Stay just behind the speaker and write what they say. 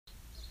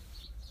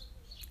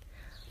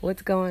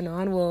What's going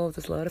on, wolves?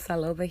 It's Lotus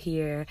Alova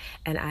here,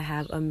 and I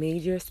have a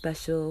major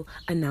special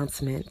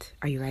announcement.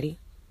 Are you ready?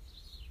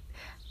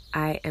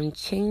 I am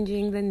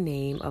changing the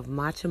name of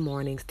Matcha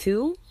Mornings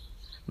to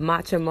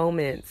Matcha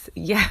Moments.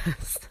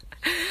 Yes.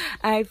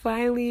 I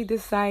finally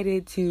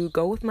decided to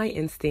go with my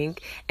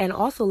instinct and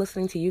also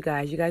listening to you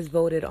guys. You guys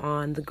voted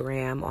on the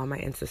gram, on my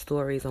Insta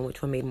stories, on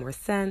which one made more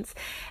sense.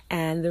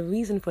 And the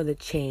reason for the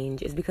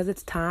change is because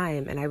it's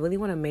time, and I really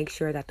want to make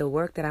sure that the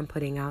work that I'm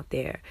putting out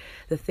there,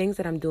 the things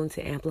that I'm doing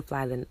to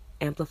amplify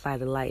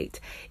the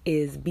light,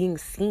 is being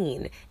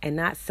seen and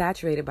not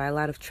saturated by a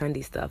lot of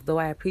trendy stuff. Though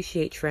I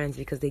appreciate trends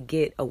because they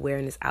get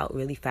awareness out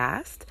really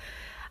fast,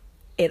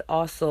 it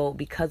also,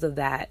 because of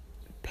that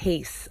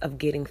pace of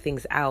getting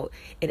things out,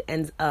 it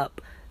ends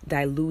up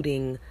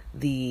diluting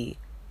the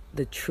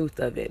truth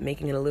of it,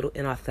 making it a little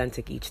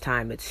inauthentic each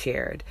time it's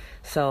shared.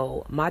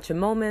 So Matcha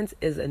Moments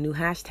is a new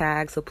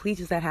hashtag, so please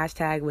use that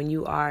hashtag when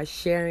you are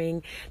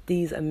sharing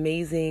these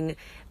amazing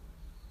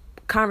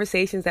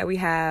conversations that we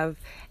have.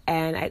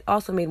 And it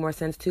also made more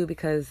sense too,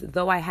 because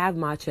though I have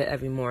matcha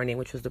every morning,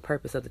 which was the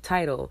purpose of the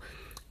title,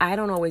 I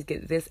don't always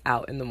get this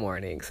out in the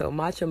morning. So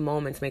Matcha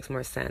Moments makes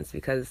more sense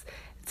because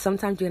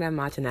sometimes you can have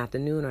matcha in the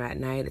afternoon or at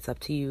night. It's up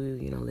to you,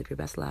 live your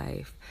best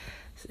life.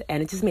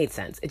 And it just made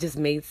sense.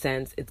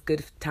 It's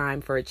good time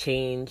for a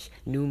change.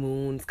 New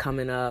moon's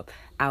coming up.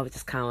 I was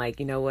just kind of like,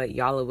 you know what?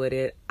 Y'all are with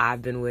it.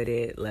 I've been with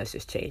it. Let's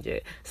just change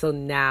it. So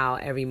now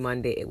every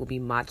Monday it will be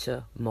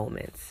Matcha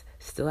Moments.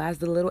 Still has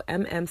the little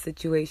MM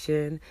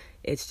situation.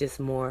 It's just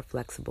more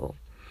flexible.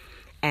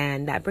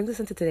 And that brings us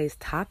into today's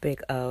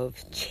topic of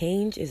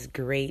change is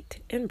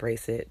great.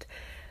 Embrace it.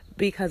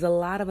 Because a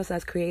lot of us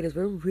as creatives,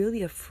 we're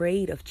really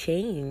afraid of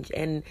change.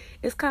 And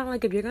it's kind of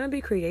like, if you're going to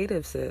be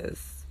creative,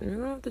 sis, you're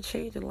going to have to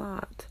change a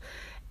lot.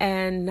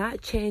 And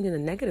not change in a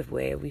negative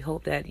way. We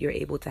hope that you're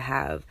able to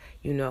have,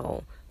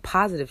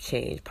 positive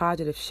change,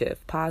 positive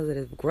shift,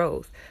 positive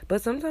growth.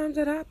 But sometimes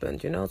it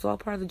happens, it's all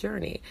part of the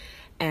journey.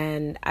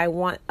 And I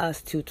want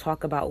us to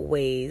talk about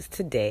ways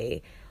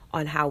today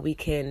on how we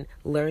can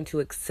learn to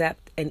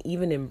accept and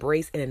even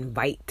embrace and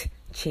invite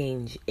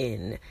change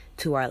in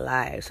to our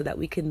lives so that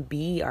we can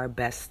be our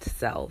best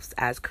selves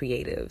as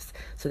creatives,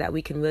 so that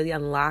we can really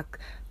unlock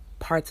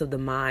parts of the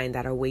mind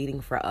that are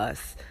waiting for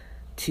us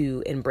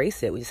to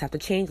embrace it. We just have to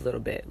change a little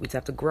bit. We just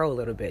have to grow a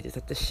little bit. Just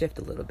have to shift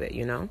a little bit,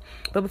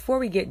 But before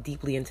we get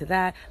deeply into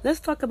that,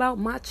 let's talk about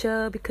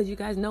matcha, because you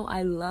guys know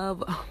I love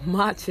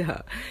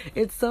matcha.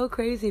 It's so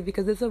crazy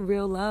because it's a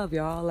real love,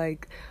 y'all.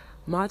 Like,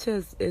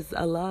 matcha is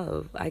a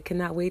love. I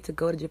cannot wait to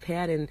go to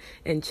Japan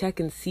and check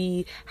and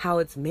see how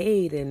it's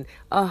made. And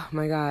oh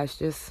my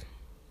gosh,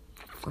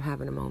 I'm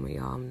having a moment,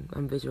 y'all.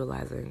 I'm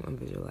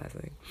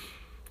visualizing.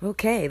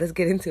 Okay, let's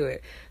get into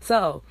it.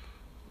 So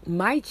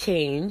my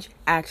change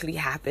actually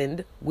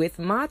happened with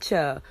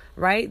matcha,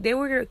 right? There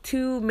were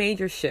two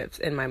major shifts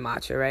in my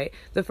matcha, right?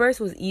 The first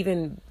was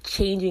even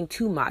changing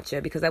to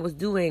matcha because I was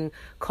doing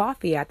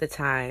coffee at the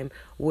time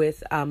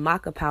with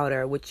maca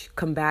powder, which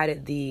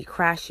combated the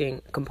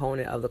crashing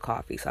component of the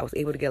coffee. So I was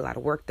able to get a lot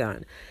of work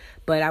done.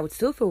 But I would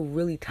still feel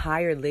really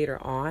tired later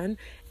on.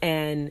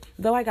 And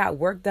though I got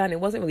work done, it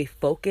wasn't really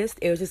focused.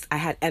 It was just, I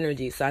had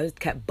energy. So I just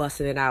kept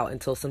busting it out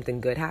until something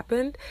good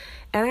happened.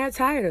 And I got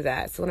tired of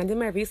that. So when I did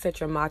my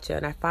research on matcha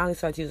and I finally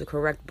started to use the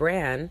correct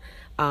brand,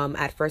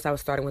 at first I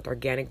was starting with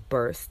Organic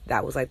Burst.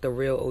 That was like the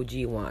real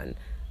OG one.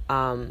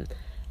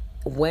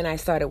 When I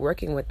started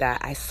working with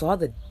that, I saw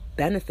the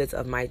benefits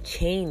of my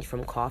change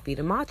from coffee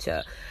to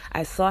matcha.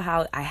 I saw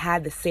how I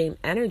had the same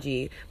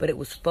energy, but it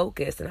was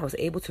focused, and I was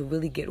able to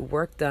really get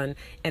work done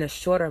in a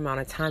shorter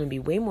amount of time and be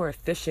way more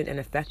efficient and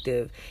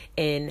effective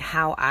in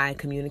how I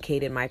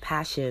communicated my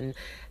passion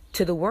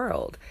to the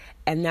world.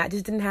 And that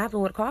just didn't happen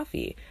with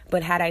coffee.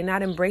 But had I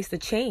not embraced the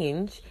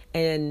change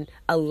and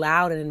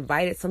allowed and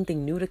invited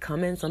something new to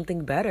come in,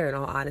 something better, in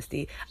all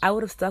honesty, I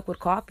would have stuck with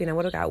coffee and I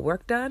would have got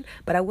work done,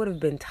 but I would have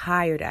been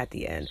tired at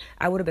the end.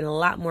 I would have been a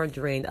lot more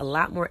drained, a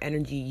lot more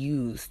energy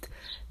used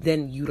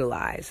than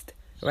utilized,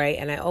 right?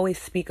 And I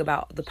always speak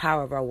about the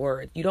power of our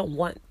words. You don't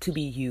want to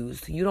be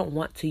used. You don't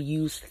want to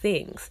use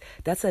things.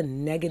 That's a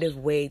negative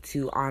way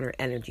to honor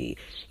energy.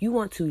 You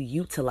want to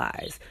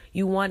utilize.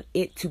 You want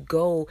it to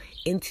go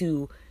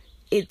into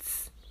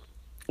its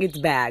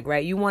bag,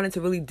 right? You want it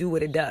to really do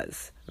what it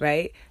does,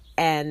 right?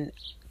 And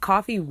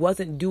coffee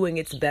wasn't doing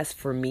its best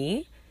for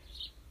me.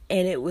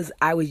 And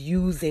I was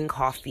using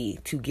coffee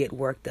to get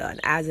work done.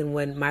 As in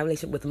when my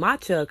relationship with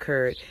matcha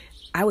occurred,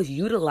 I was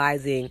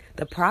utilizing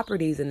the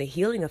properties and the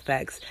healing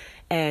effects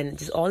and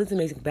just all these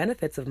amazing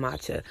benefits of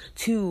matcha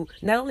to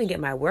not only get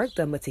my work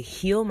done, but to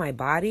heal my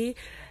body.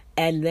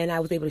 And then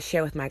I was able to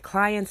share with my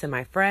clients and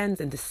my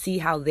friends and to see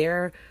how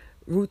their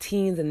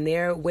routines and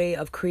their way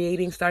of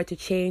creating start to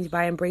change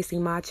by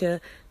embracing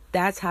matcha.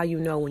 That's how you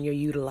know when you're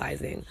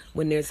utilizing,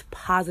 when there's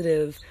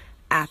positive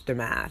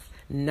aftermath,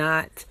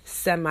 not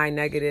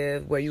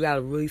semi-negative where you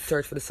gotta really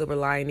search for the silver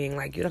lining.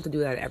 Like, you don't have to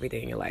do that every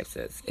day in your life,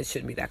 sis. It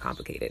shouldn't be that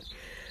complicated.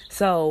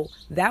 So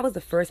that was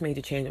the first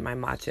major change in my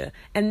matcha.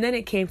 And then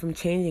it came from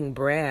changing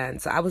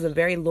brands. So I was a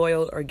very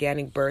loyal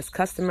Organic Burst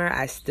customer.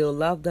 I still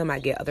love them. I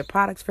get other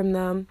products from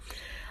them.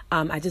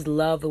 I just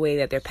love the way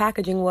that their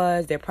packaging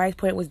was. Their price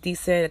point was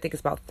decent. I think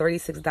it's about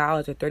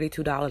 $36 or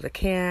 $32 a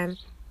can.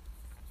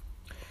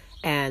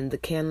 And the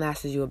can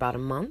lasts you about a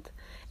month.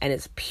 And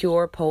it's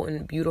pure,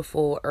 potent,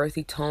 beautiful,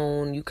 earthy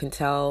tone. You can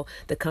tell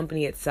the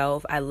company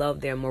itself. I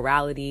love their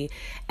morality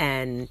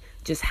and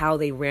just how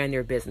they ran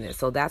their business.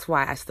 So that's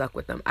why I stuck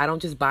with them. I don't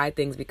just buy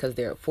things because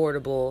they're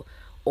affordable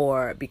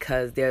or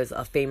because there's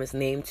a famous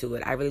name to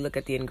it. I really look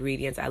at the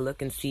ingredients. I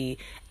look and see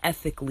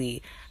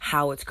ethically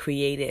how it's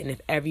created, and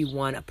if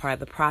everyone a part of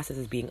the process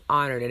is being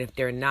honored, and if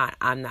they're not,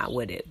 I'm not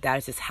with it. That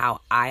is just how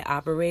I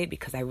operate,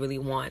 because I really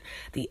want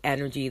the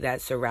energy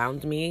that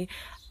surrounds me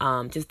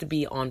just to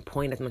be on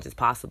point as much as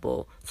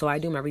possible. So I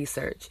do my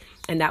research,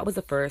 and that was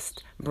the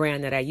first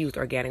brand that I used,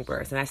 Organic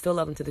Burst, and I still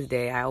love them to this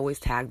day. I always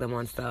tag them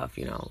on stuff,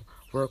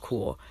 we're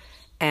cool.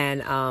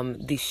 And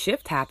the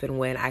shift happened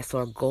when I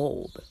saw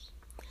Gold.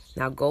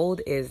 Now,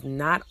 Gold is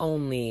not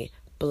only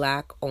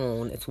Black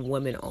owned, it's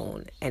women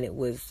owned, and it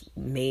was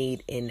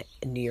made in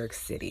New York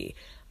City.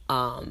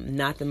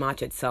 Not the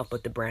matcha itself,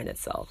 but the brand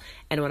itself.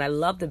 And what I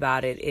loved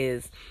about it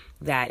is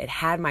that it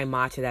had my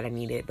matcha that I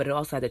needed, but it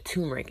also had the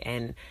turmeric.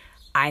 And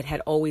I had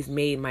always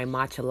made my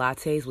matcha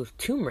lattes with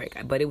turmeric,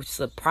 but it was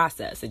just a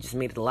process. It just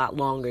made it a lot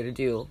longer to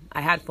do.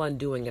 I had fun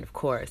doing it, of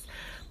course,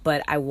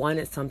 but I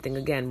wanted something,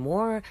 again,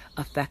 more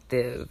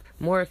effective,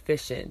 more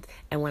efficient.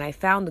 And when I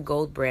found the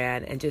Gold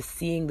brand and just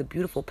seeing the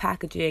beautiful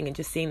packaging and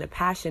just seeing the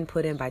passion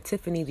put in by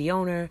Tiffany, the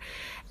owner,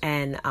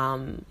 and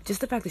just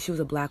the fact that she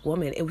was a Black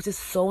woman, it was just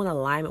so in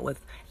alignment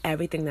with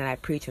everything that I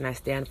preach and I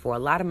stand for. A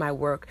lot of my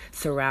work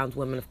surrounds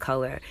women of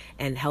color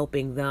and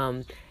helping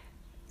them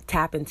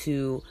tap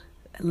into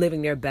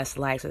living their best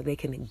life so that they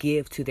can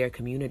give to their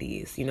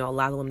communities. A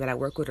lot of the women that I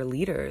work with are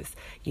leaders.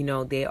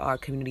 They are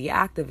community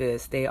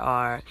activists. They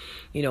are,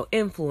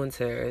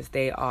 influencers.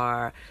 They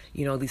are,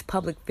 these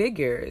public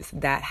figures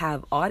that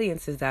have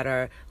audiences that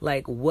are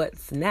like,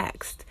 what's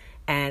next?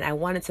 And I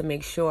wanted to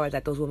make sure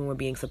that those women were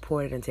being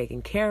supported and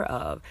taken care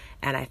of.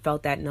 And I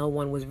felt that no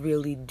one was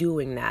really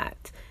doing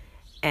that.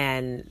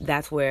 And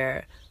that's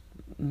where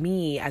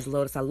me as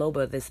Lotus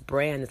Aloba, this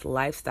brand, this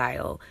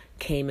lifestyle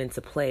came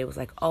into play. It was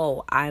like,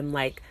 oh, I'm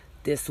like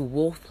this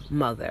wolf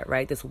mother,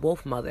 right? This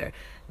wolf mother.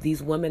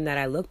 These women that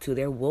I look to,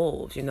 they're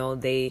wolves. They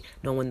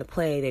know when to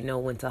play. They know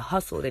when to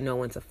hustle. They know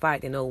when to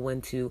fight. They know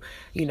when to,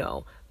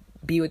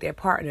 be with their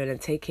partner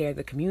and take care of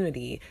the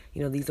community.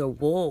 These are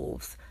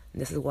wolves.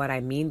 This is what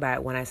I mean by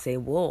it when I say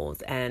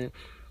wolves. And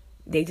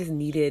they just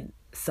needed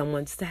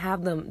someone just to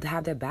have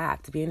their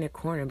back, to be in their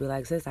corner and be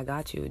like, sis, I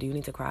got you. Do you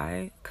need to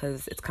cry?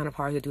 Because it's kind of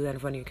hard to do that in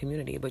front of your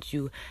community, but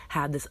you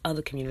have this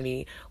other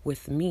community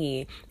with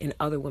me and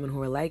other women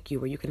who are like you,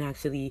 where you can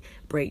actually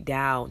break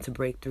down to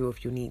break through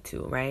if you need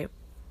to, right?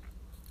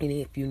 And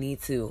if you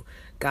need to,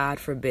 God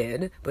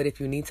forbid, but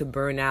if you need to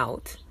burn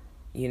out,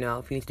 if you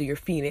need to do your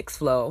phoenix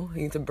flow,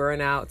 you need to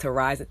burn out to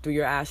rise through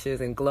your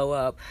ashes and glow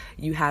up,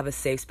 you have a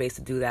safe space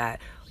to do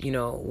that,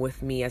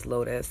 with me as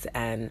Lotus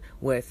and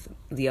with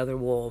the other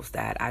wolves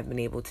that I've been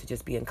able to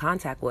just be in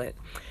contact with.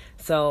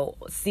 So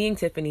seeing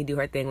Tiffany do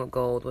her thing with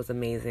Gold was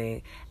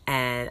amazing,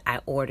 and I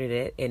ordered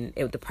it, and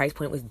the price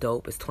point was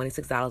dope. It's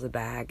 $26 a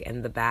bag,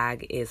 and the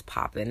bag is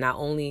popping. Not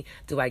only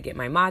do I get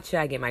my matcha,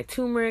 I get my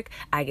turmeric,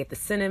 I get the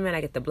cinnamon, I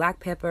get the black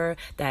pepper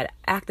that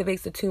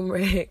activates the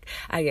turmeric,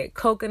 I get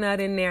coconut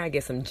in there, I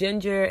get some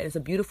ginger, and it's a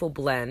beautiful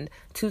blend,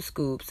 2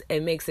 scoops.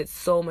 It makes it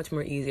so much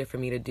more easier for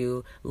me to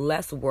do,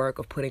 less work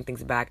of putting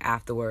things back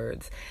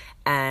afterwards.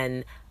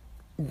 And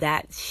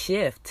that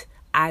shift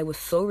I was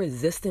so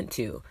resistant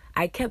to.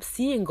 I kept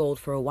seeing Gold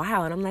for a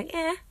while, and I'm like,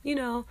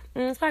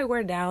 it's probably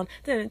watered down.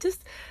 Then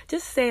just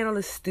saying all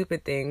the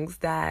stupid things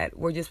that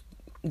were just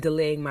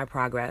delaying my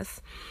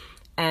progress.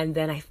 And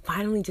then I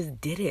finally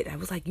just did it. I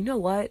was like, you know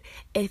what?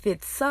 If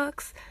it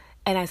sucks,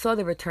 and I saw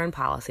the return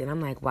policy, and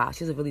I'm like, wow,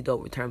 she's a really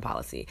dope return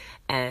policy.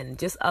 And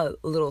just a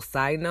little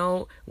side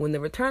note, when the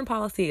return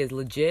policy is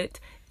legit,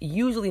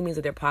 usually means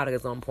that their product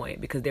is on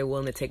point, because they're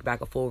willing to take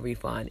back a full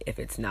refund if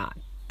it's not.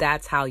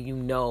 That's how you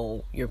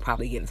know you're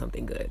probably getting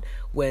something good.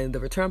 When the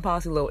return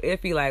policy is a little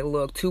iffy, like,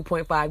 look,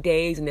 2.5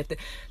 days, and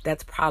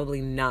that's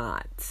probably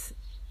not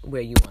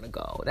where you want to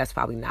go. That's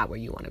probably not where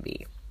you want to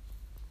be.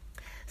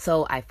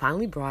 So I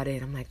finally brought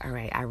it. I'm like, all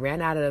right, I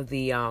ran out of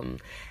the,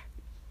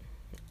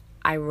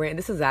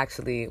 this is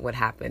actually what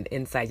happened.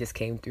 Insight just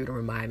came through to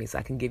remind me, so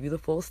I can give you the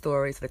full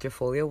story so that you're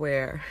fully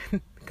aware,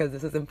 because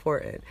this is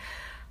important.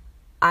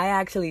 I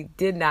actually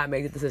did not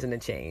make the decision to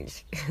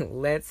change.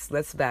 Let's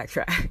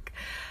backtrack.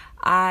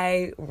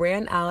 I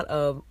ran out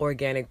of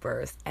Organic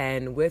Burst,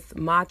 and with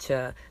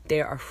matcha,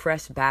 there are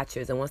fresh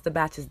batches, and once the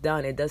batch is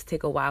done, it does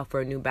take a while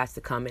for a new batch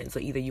to come in. So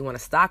either you want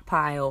to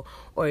stockpile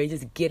or you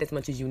just get as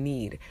much as you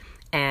need.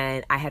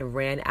 and I had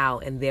ran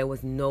out, and there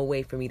was no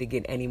way for me to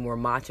get any more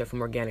matcha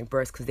from Organic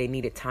Burst because they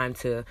needed time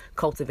to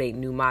cultivate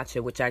new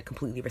matcha, which I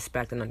completely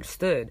respect and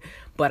understood.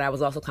 But I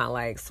was also kind of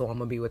like, so I'm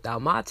gonna be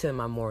without matcha in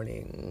my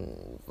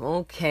morning.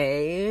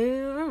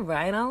 Okay,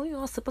 right?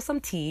 I'll sip of some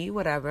tea,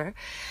 whatever.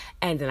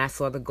 And then I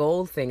saw the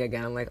gold thing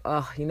again. I'm like,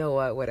 oh, you know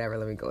what? Whatever,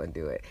 let me go and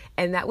do it.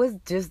 And that was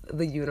just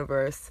the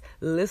universe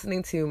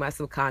listening to my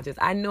subconscious.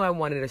 I knew I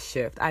wanted a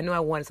shift. I knew I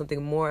wanted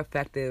something more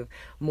effective,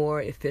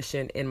 more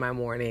efficient in my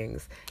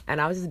mornings. And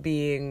I was just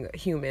being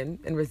human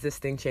and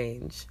resisting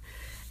change.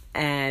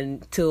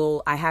 And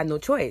till I had no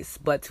choice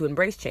but to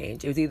embrace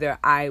change. It was either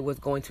I was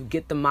going to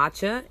get the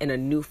matcha in a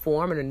new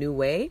form, in a new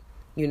way,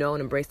 and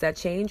embrace that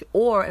change,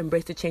 or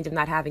embrace the change of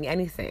not having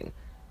anything.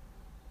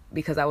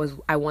 Because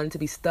I wanted to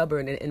be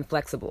stubborn and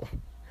inflexible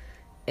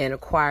in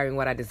acquiring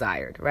what I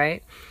desired,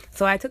 right?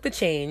 So I took the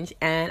change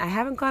and I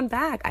haven't gone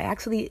back. I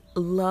actually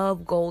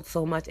love gold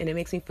so much, and it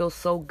makes me feel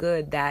so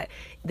good that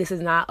this is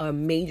not a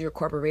major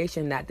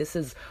corporation, that this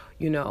is,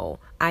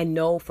 I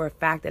know for a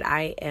fact that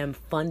I am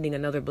funding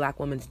another Black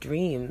woman's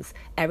dreams.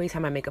 Every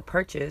time I make a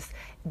purchase,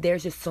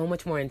 there's just so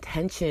much more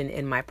intention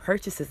in my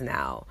purchases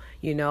now.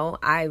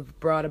 I've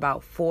brought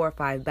about 4 or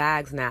 5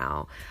 bags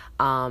now,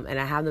 and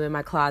I have them in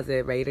my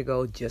closet ready to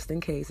go just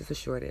in case it's a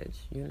shortage,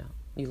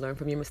 You learn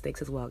from your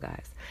mistakes as well,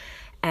 guys.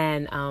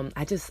 And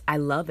I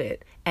love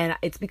it. And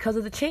it's because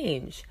of the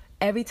change.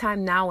 Every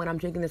time now when I'm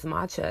drinking this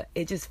matcha,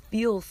 it just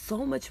feels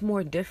so much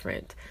more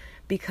different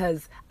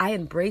because I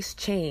embraced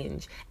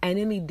change. And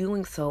in me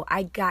doing so,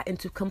 I got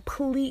into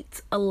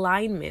complete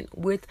alignment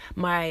with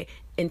my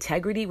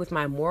integrity, with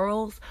my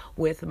morals,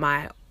 with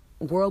my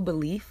world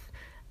belief,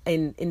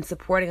 in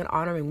supporting and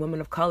honoring women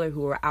of color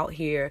who are out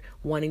here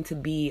wanting to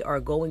be or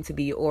going to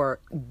be or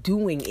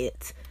doing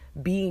it.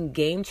 Being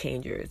game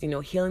changers,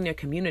 healing their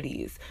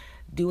communities,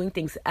 doing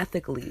things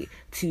ethically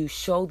to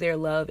show their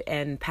love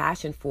and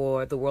passion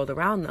for the world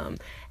around them.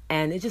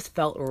 And it just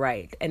felt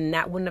right. And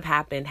that wouldn't have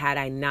happened had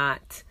I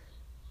not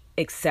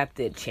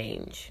accepted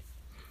change.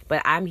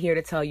 But I'm here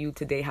to tell you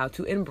today how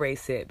to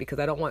embrace it, because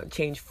I don't want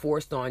change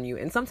forced on you.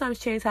 And sometimes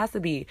change has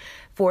to be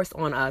forced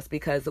on us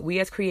because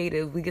we as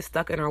creatives, we get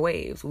stuck in our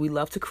waves. We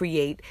love to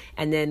create,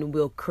 and then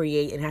we'll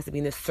create and it has to be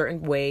in a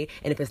certain way.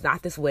 And if it's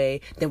not this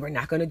way, then we're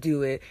not going to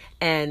do it.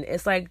 And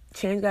it's like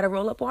change got to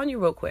roll up on you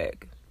real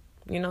quick.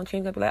 Change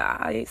got to be like, all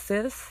right,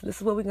 sis, this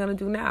is what we're going to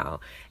do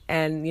now.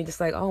 And you're just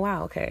like, oh,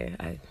 wow, okay.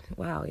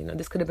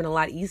 This could have been a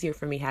lot easier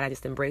for me had I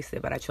just embraced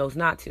it, but I chose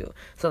not to.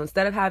 So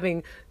instead of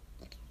having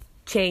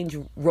change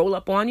roll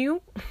up on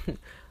you,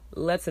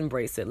 let's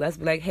embrace it. Let's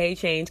be like, hey,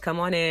 change, come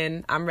on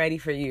in. I'm ready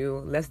for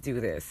you. Let's do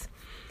this.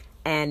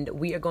 And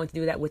we are going to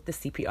do that with the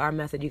CPR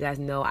method. You guys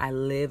know I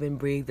live and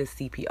breathe the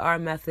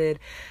CPR method.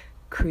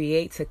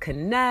 Create to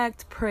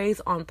connect,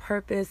 praise on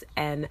purpose,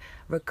 and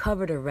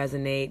recover to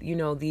resonate.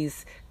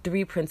 These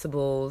 3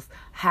 principles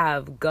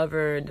have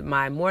governed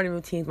my morning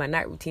routines, my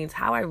night routines,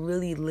 how I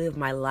really live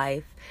my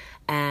life.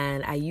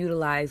 And I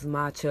utilize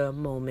matcha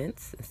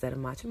moments instead of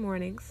matcha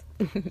mornings.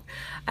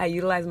 I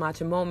utilize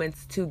matcha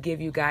moments to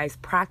give you guys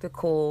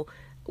practical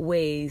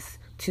ways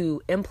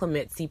to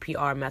implement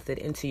CPR method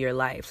into your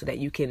life so that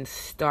you can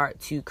start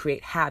to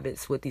create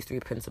habits with these 3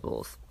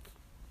 principles.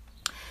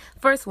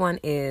 First one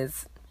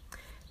is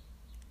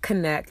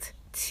connect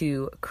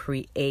to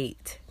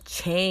create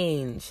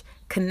change.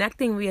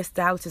 Creating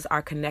reestablishes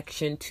our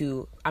connection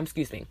to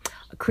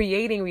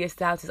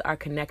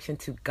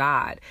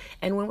God.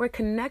 And when we're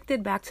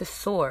connected back to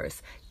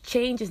source,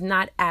 change is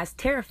not as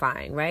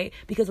terrifying, right?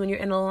 Because when you're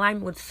in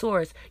alignment with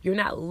source, you're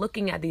not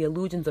looking at the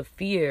illusions of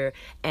fear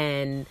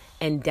and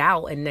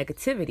doubt and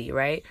negativity,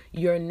 right?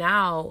 You're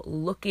now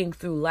looking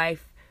through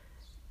life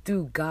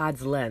through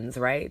God's lens,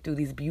 right? Through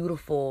these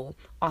beautiful,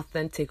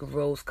 authentic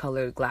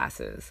rose-colored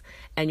glasses.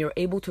 And you're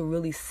able to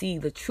really see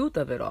the truth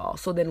of it all.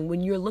 So then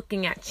when you're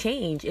looking at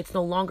change, it's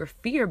no longer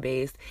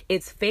fear-based,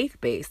 it's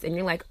faith-based. And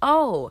you're like,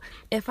 oh,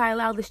 if I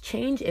allow this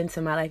change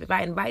into my life, if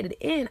I invite it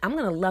in, I'm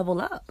going to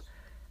level up.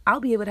 I'll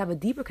be able to have a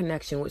deeper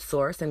connection with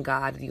source and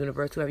God, the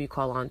universe, whoever you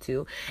call on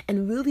to,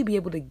 and really be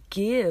able to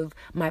give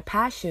my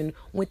passion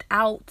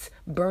without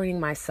burning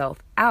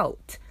myself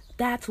out.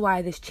 That's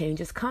why this change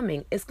is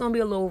coming. It's going to be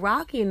a little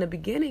rocky in the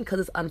beginning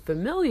because it's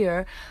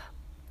unfamiliar,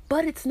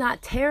 but it's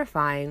not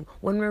terrifying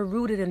when we're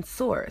rooted in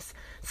source.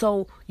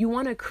 So you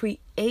want to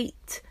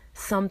create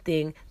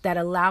something that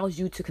allows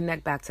you to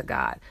connect back to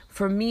God.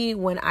 For me,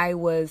 when I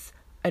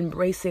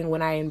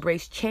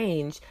embrace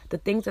change, the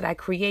things that I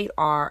create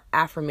are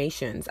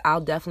affirmations. I'll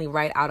definitely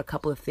write out a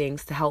couple of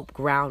things to help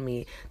ground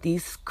me.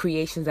 These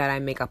creations that I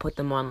make, I put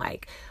them on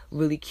like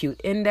really cute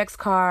index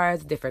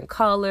cards, different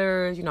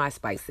colors. I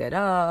spice it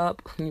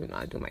up.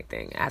 I do my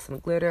thing, add some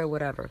glitter,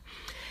 whatever.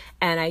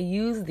 And I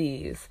use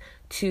these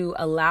to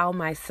allow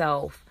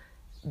myself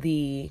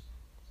the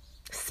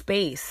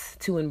space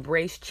to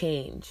embrace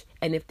change.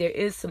 And if there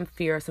is some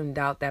fear or some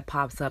doubt that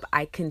pops up,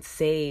 I can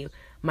say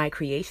my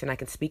creation, I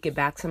can speak it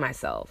back to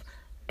myself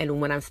And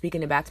when I'm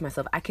speaking it back to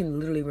myself, I can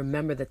literally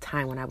remember the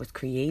time when I was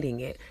creating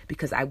it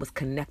because I was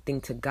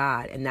connecting to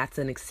God. And that's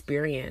an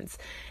experience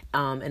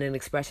and an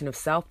expression of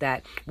self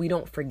that we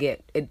don't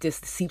forget. It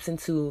just seeps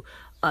into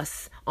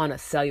us on a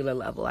cellular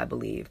level, I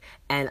believe,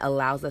 and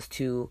allows us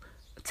to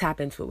tap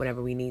into it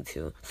whenever we need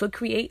to. So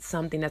create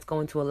something that's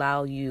going to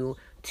allow you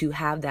to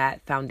have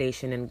that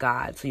foundation in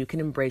God so you can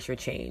embrace your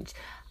change.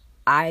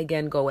 I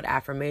again go with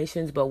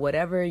affirmations, but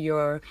whatever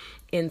your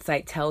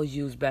insight tells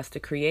you is best to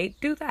create,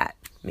 do that.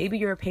 Maybe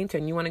you're a painter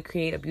and you want to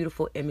create a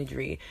beautiful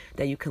imagery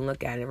that you can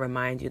look at and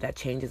remind you that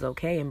change is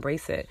okay.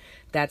 Embrace it.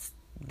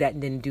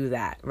 Then do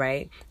that,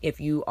 right?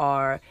 If you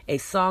are a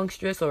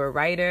songstress or a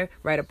writer,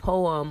 write a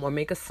poem or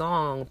make a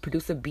song,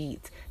 produce a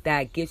beat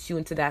that gets you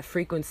into that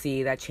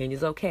frequency that change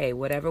is okay.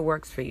 Whatever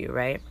works for you,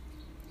 right?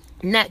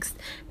 Next,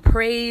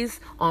 praise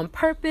on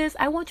purpose.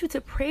 I want you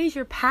to praise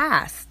your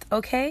past,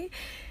 okay?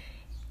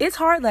 It's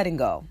hard letting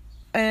go.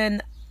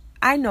 And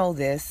I know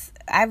this.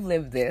 I've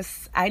lived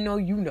this. I know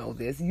you know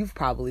this. You've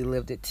probably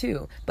lived it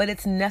too. But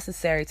it's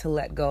necessary to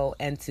let go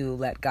and to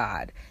let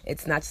God.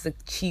 It's not just a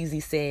cheesy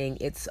saying.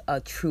 It's a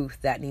truth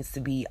that needs to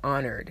be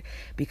honored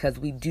because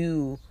we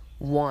do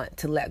want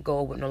to let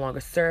go of what no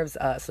longer serves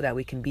us so that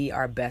we can be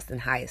our best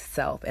and highest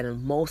self.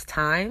 And most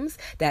times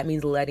that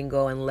means letting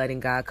go and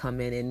letting God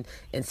come in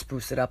and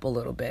spruce it up a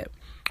little bit,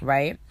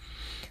 right?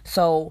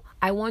 So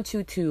I want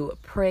you to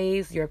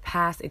praise your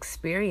past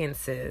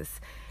experiences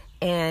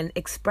and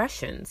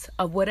expressions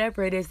of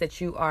whatever it is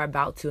that you are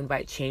about to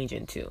invite change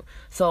into.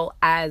 So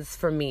as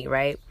for me,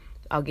 right,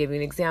 I'll give you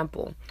an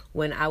example.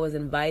 When I was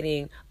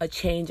inviting a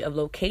change of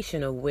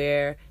location of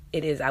where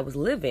it is I was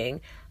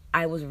living,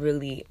 I was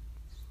really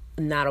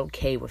not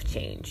okay with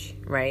change,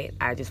 right?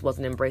 I just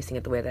wasn't embracing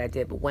it the way that I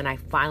did. But when I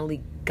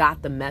finally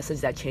got the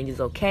message that change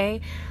is okay,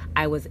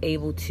 I was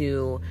able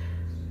to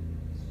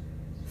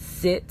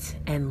sit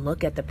and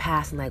look at the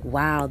past and like,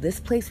 wow, this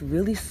place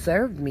really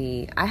served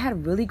me. I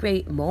had really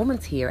great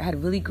moments here. I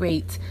had really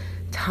great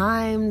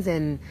times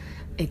and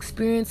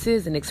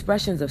experiences and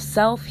expressions of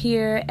self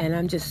here. And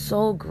I'm just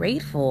so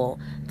grateful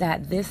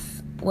that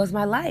this was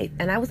my life.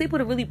 And I was able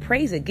to really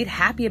praise it, get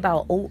happy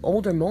about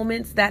older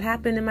moments that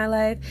happened in my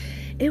life.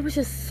 It was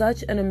just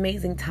such an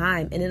amazing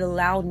time. And it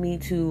allowed me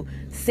to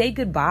say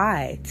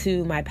goodbye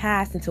to my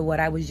past and to what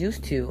I was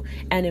used to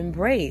and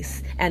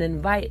embrace and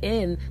invite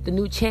in the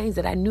new change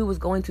that I knew was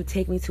going to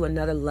take me to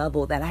another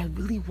level that I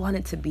really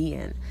wanted to be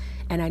in.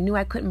 And I knew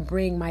I couldn't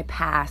bring my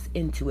past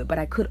into it, but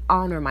I could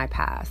honor my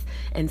past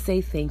and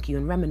say thank you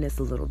and reminisce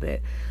a little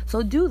bit.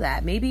 So do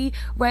that. Maybe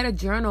write a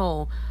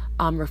journal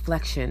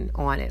reflection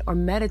on it, or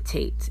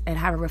meditate and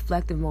have a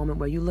reflective moment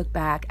where you look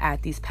back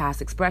at these past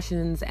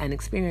expressions and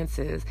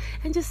experiences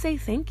and just say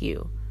thank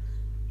you.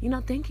 You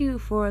know, thank you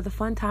for the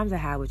fun times I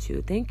had with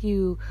you. Thank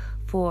you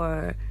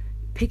for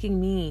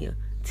picking me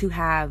to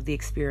have the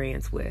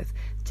experience with.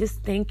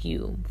 Just thank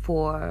you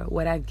for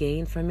what I've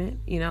gained from it.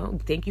 You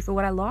know, thank you for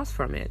what I lost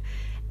from it.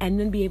 And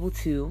then be able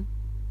to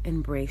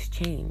embrace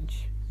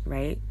change,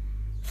 right?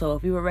 So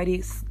if you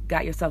already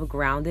got yourself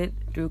grounded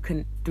through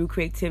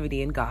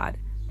creativity and God,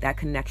 that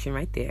connection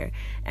right there,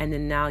 and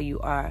then now you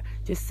are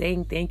just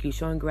saying thank you,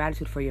 showing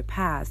gratitude for your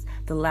past,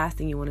 the last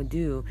thing you want to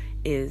do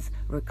is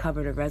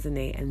recover to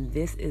resonate. And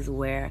this is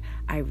where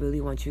I really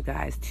want you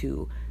guys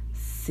to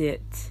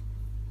sit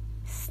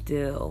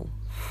still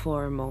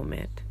for a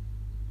moment,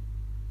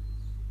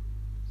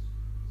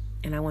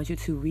 and I want you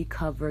to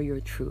recover your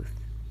truth,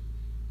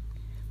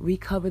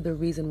 recover the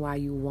reason why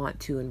you want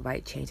to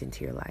invite change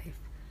into your life.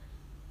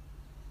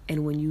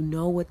 And when you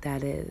know what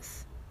that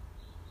is,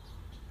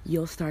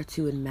 you'll start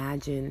to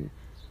imagine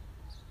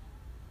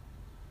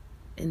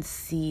and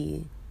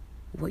see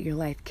what your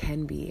life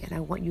can be. And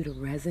I want you to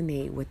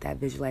resonate with that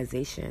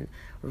visualization,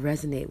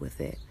 resonate with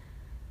it.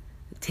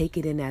 Take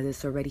it in as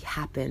it's already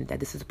happened, that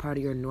this is a part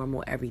of your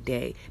normal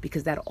everyday,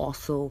 because that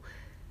also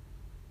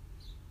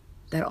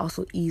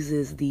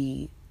eases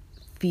the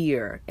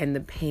fear and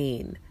the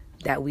pain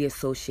that we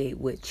associate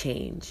with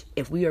change.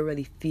 If we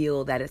already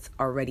feel that it's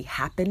already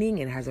happening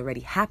and has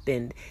already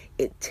happened,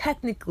 it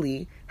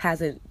technically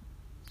hasn't.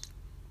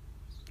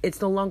 It's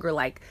no longer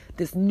like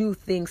this new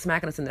thing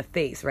smacking us in the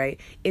face, right?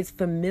 It's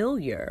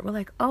familiar. We're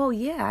like, oh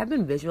yeah, I've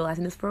been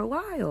visualizing this for a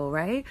while,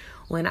 right?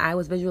 When I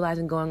was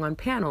visualizing going on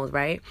panels,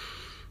 right?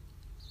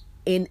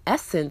 In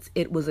essence,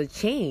 it was a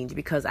change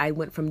because I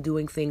went from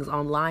doing things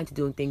online to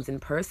doing things in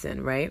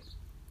person, right?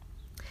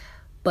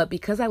 But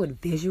because I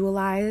would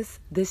visualize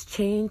this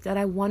change that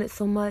I wanted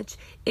so much,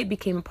 it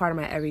became a part of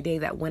my everyday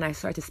that when I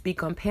started to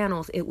speak on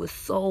panels, it was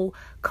so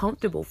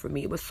comfortable for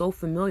me. It was so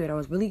familiar that I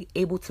was really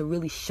able to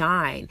really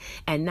shine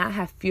and not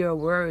have fear or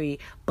worry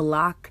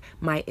block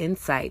my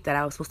insight that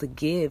I was supposed to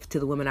give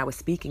to the women I was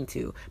speaking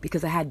to,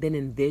 because I had been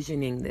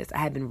envisioning this. I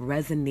had been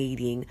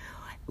resonating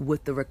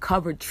with the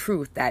recovered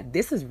truth that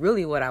this is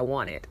really what I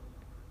wanted.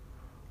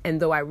 And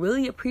though I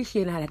really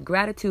appreciate and I had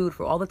gratitude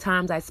for all the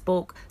times I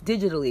spoke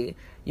digitally,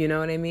 you know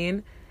what I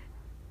mean?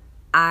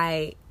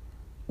 I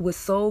was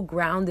so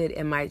grounded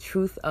in my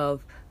truth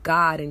of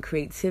God and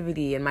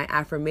creativity and my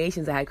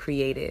affirmations I had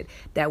created,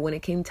 that when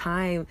it came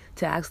time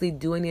to actually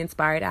doing the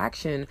inspired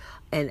action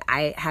and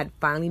I had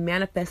finally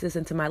manifested this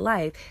into my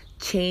life,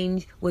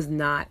 change was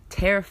not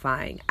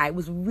terrifying. I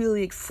was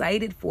really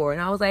excited for it.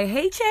 And I was like,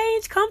 hey,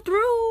 change, come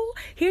through.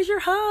 Here's your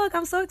hug.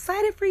 I'm so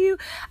excited for you.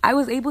 I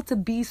was able to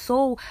be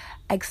so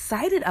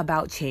excited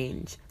about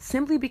change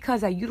simply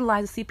because I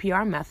utilized the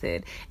CPR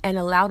method and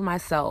allowed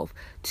myself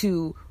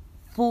to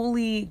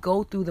fully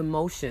go through the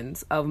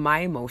motions of my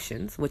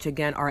emotions, which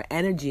again are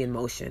energy in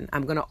motion.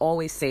 I'm going to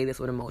always say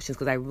this with emotions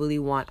because I really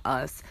want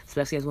us,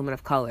 especially as women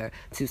of color,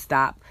 to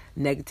stop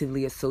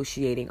negatively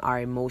associating our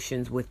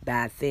emotions with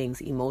bad things.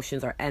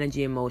 Emotions are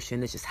energy in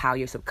motion. It's just how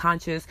your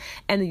subconscious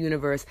and the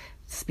universe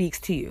speaks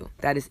to you.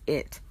 That is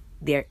it.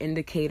 They're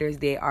indicators.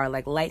 They are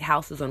like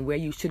lighthouses on where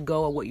you should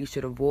go or what you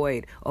should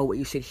avoid or what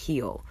you should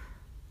heal.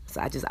 So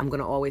I'm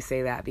going to always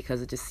say that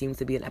because it just seems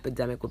to be an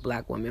epidemic with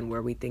Black women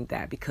where we think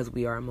that because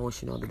we are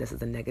emotional that this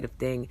is a negative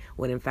thing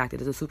when in fact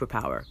it is a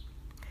superpower.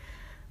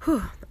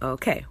 Whew.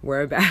 Okay,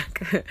 we're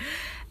back.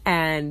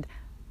 And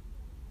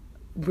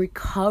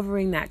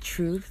recovering that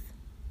truth,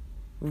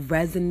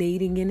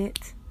 resonating in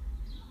it,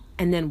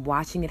 and then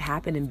watching it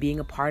happen and being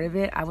a part of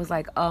it, I was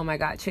like, oh my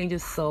God, change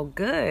is so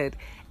good.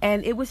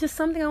 And it was just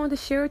something I wanted to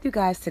share with you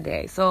guys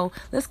today. So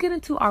let's get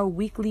into our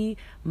weekly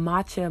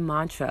matcha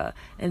mantra.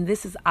 And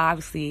this is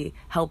obviously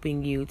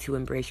helping you to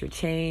embrace your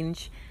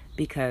change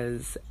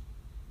because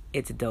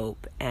it's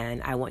dope.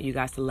 And I want you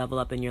guys to level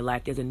up in your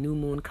life. There's a new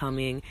moon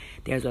coming.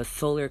 There's a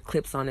solar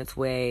eclipse on its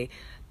way.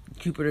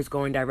 Jupiter's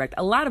going direct.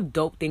 A lot of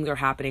dope things are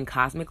happening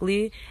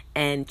cosmically,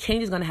 and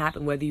change is going to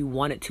happen whether you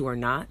want it to or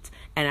not.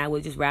 And I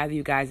would just rather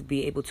you guys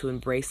be able to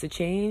embrace the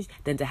change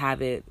than to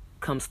have it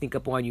come sneak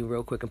up on you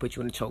real quick and put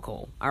you in a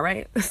chokehold. All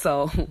right?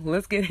 So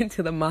let's get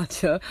into the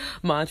matcha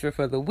mantra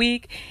for the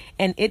week.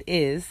 And it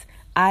is,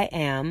 I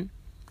am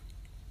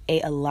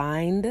a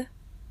aligned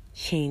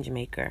change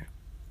maker.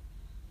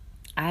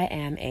 I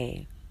am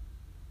a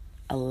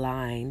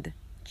aligned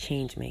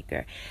change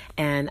maker.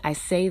 And I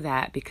say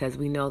that because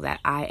we know that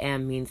I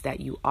am means that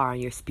you are,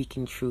 and you're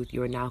speaking truth.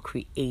 You're now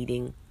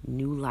creating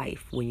new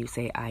life when you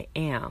say I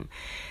am.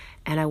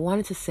 And I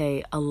wanted to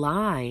say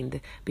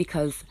aligned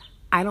because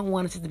I don't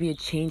want us to be a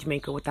change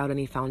maker without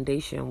any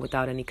foundation,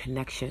 without any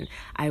connection.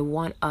 I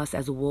want us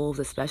as wolves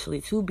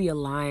especially to be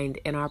aligned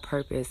in our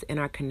purpose, in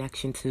our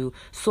connection to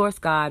source,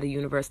 God, the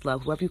universe,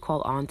 love, whoever you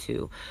call on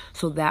to.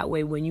 So that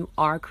way when you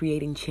are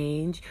creating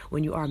change,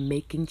 when you are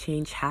making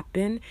change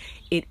happen,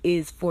 it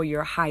is for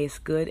your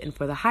highest good and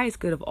for the highest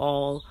good of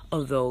all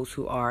of those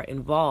who are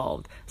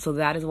involved. So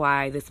that is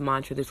why this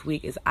mantra this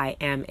week is I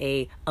am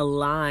a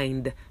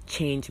aligned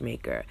change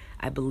maker.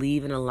 I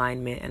believe in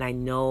alignment, and I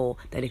know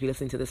that if you're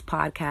listening to this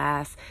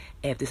podcast,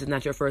 if this is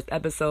not your first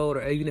episode,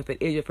 or even if it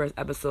is your first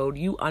episode,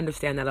 you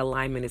understand that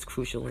alignment is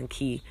crucial and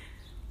key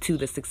to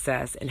the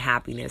success and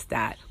happiness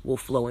that will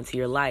flow into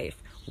your life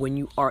when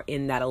you are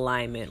in that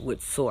alignment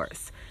with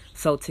Source.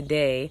 So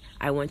today,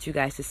 I want you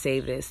guys to say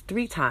this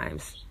 3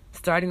 times,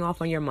 starting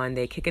off on your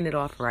Monday, kicking it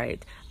off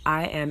right.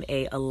 I am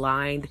a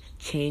aligned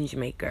change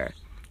maker.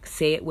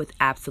 Say it with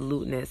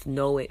absoluteness.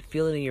 Know it.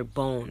 Feel it in your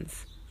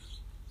bones.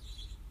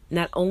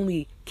 Not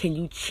only can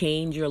you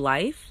change your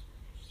life,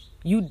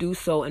 you do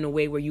so in a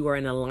way where you are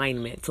in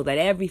alignment so that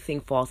everything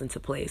falls into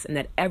place and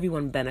that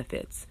everyone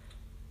benefits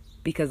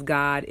because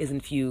God is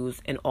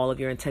infused in all of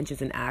your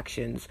intentions and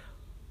actions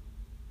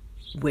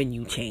when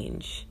you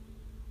change.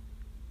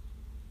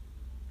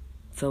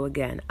 So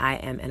again, I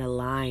am an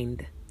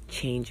aligned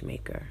change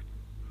maker.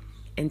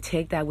 And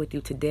take that with you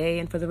today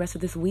and for the rest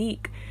of this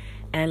week.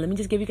 And let me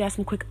just give you guys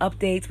some quick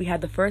updates. We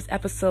had the first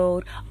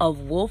episode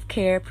of Wolf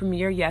Care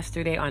premiere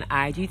yesterday on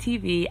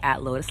IGTV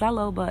at Lotus La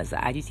Loba. It's the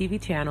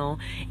IGTV channel.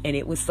 And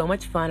it was so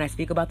much fun. I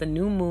speak about the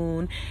new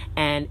moon.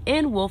 And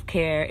in Wolf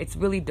Care, it's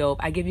really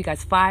dope. I give you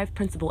guys 5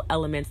 principal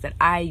elements that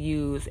I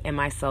use in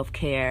my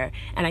self-care.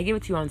 And I give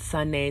it to you on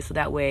Sunday so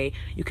that way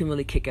you can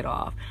really kick it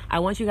off. I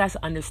want you guys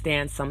to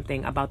understand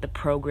something about the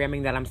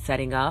programming that I'm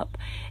setting up.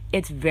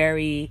 It's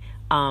very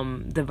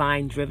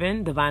divinely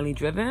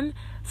driven.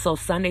 So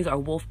Sundays are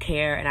Wolf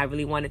Care, and I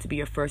really want it to be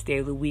your first day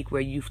of the week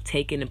where you've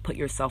taken and put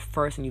yourself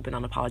first and you've been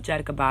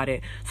unapologetic about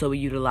it. So we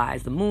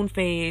utilize the moon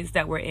phase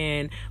that we're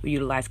in, we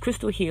utilize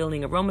crystal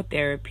healing,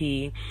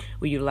 aromatherapy,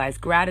 we utilize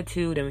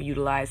gratitude, and we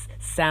utilize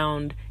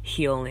sound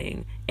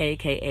healing,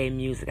 aka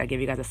music. I give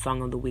you guys a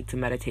song of the week to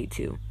meditate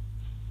to.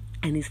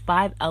 And these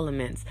 5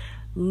 elements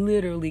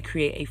literally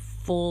create a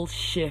full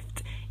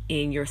shift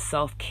in your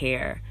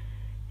self-care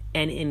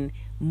and in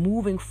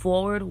moving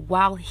forward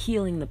while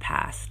healing the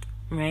past,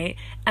 right?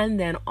 And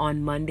then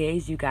on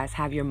Mondays, you guys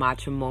have your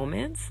matcha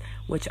moments,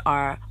 which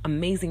are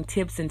amazing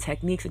tips and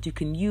techniques that you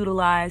can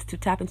utilize to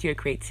tap into your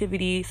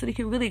creativity so that you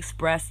can really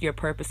express your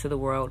purpose to the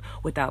world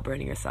without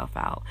burning yourself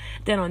out.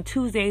 Then on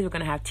Tuesdays, we're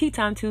going to have Tea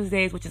Time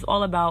Tuesdays, which is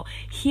all about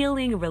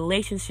healing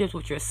relationships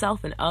with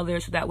yourself and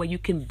others so that way you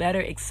can better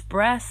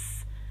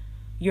express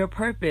your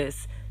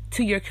purpose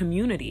to your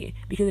community.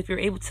 Because if you're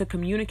able to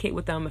communicate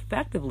with them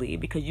effectively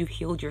because you've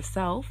healed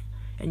yourself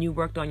and you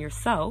worked on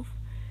yourself,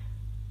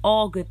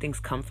 all good things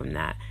come from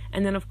that.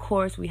 And then, of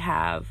course, we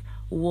have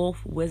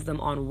Wolf Wisdom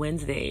on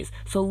Wednesdays.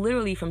 So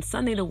literally from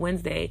Sunday to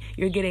Wednesday,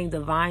 you're getting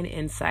divine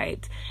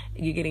insight.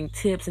 You're getting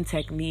tips and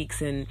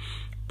techniques and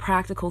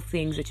practical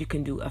things that you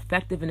can do,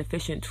 effective and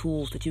efficient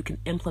tools that you can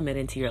implement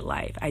into your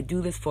life. I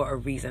do this for a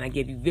reason. I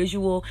give you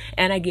visual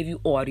and I give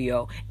you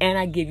audio and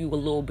I give you a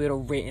little bit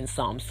of written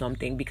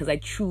something because I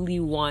truly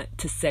want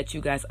to set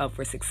you guys up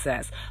for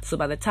success. So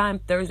by the time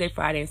Thursday,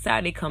 Friday, and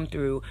Saturday come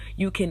through,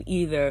 you can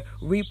either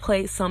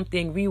replay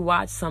something,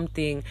 rewatch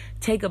something,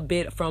 take a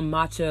bit from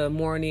Matcha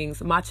Mornings,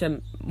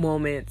 Matcha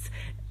Moments,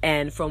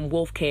 and from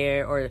Wolf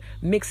Care, or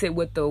mix it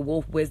with the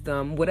Wolf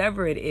Wisdom,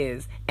 whatever it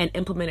is, and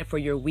implement it for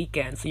your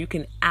weekend so you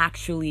can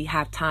actually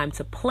have time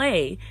to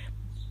play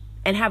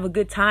and have a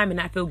good time and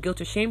not feel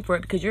guilt or shame for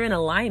it because you're in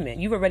alignment.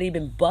 You've already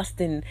been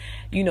busting,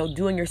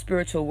 doing your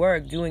spiritual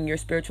work, doing your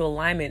spiritual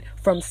alignment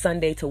from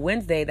Sunday to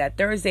Wednesday. That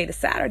Thursday to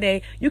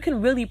Saturday, you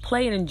can really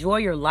play and enjoy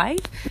your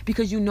life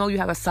because you know you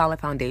have a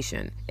solid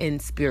foundation in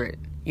spirit.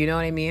 You know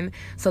what I mean?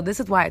 So this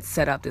is why it's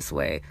set up this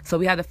way. So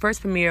we had the first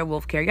premiere of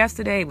Wolf Care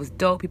yesterday. It was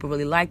dope. People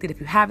really liked it. If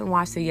you haven't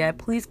watched it yet,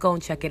 please go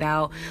and check it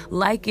out.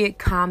 Like it,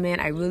 comment.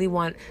 I really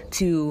want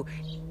to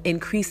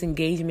increase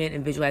engagement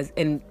and visualize,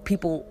 and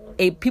people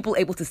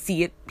able to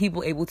see it,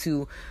 people able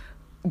to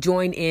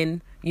join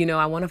in.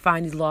 I want to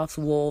find these lost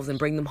wolves and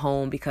bring them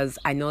home because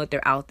I know that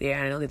they're out there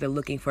and I know that they're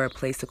looking for a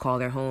place to call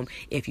their home.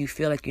 If you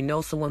feel like you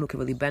know someone who could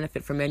really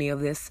benefit from any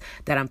of this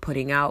that I'm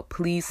putting out,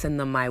 please send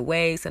them my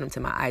way, send them to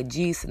my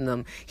IG, send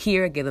them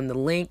here, give them the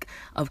link,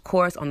 of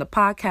course, on the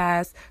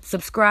podcast.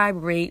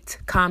 Subscribe, rate,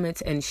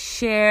 comment, and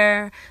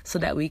share so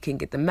that we can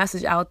get the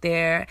message out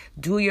there.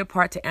 Do your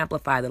part to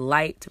amplify the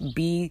light.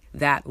 Be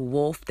that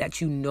wolf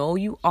that you know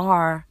you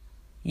are.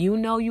 You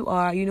know you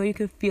are. You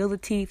can feel the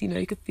teeth.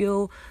 You can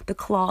feel the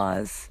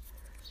claws.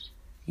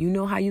 You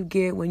know how you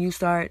get when you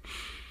start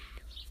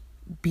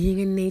being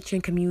in nature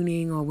and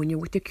communing, or when you're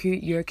with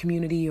your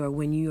community, or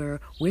when you're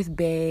with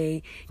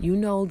Bae.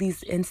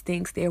 These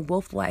instincts, they're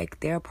wolf-like.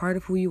 They're a part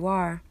of who you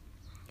are.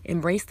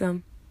 Embrace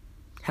them.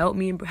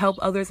 Help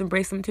others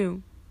embrace them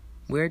too.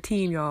 We're a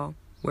team, y'all.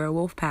 We're a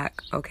wolf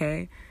pack,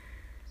 okay?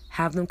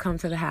 Have them come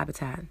to the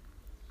habitat.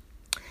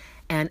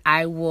 And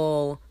I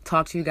will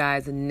talk to you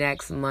guys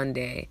next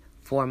Monday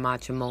for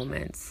Matcha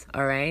Moments.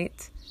 All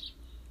right?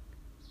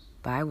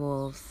 Bye,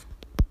 wolves.